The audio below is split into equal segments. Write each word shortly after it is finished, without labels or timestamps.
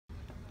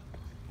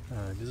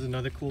This is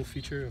another cool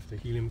feature of the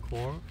Helium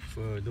Core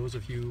for those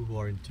of you who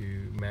are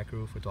into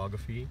macro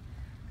photography.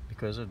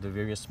 Because of the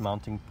various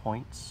mounting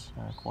points,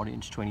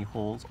 1/4" 20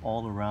 holes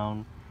all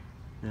around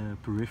the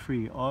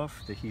periphery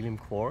of the Helium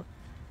Core,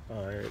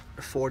 it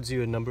affords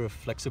you a number of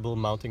flexible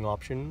mounting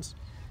options.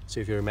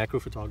 So if you're a macro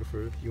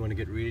photographer, you want to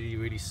get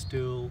really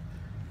still,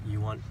 you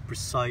want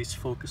precise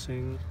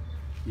focusing,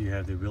 you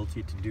have the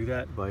ability to do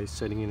that by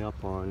setting it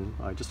up on,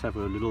 I just have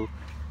a little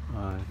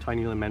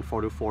tiny little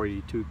Manfrotto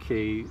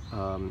 482K.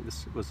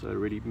 This was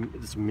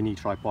this mini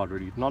tripod,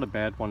 really not a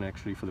bad one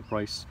actually for the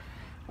price.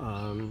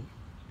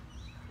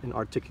 An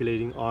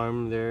articulating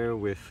arm there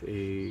with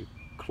a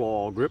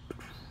claw grip,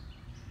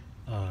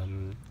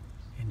 and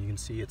you can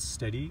see it's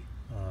steady.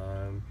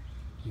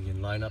 You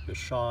can line up the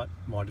shot,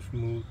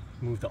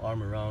 move the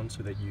arm around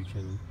so that you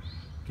can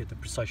get the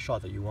precise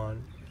shot that you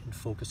want and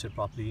focus it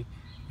properly.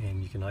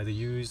 And you can either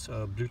use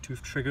a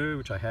Bluetooth trigger,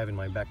 which I have in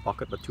my back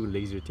pocket but too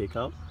lazy to take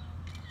out,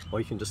 or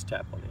you can just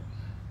tap on it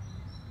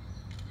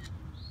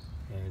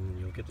and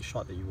you'll get the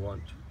shot that you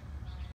want.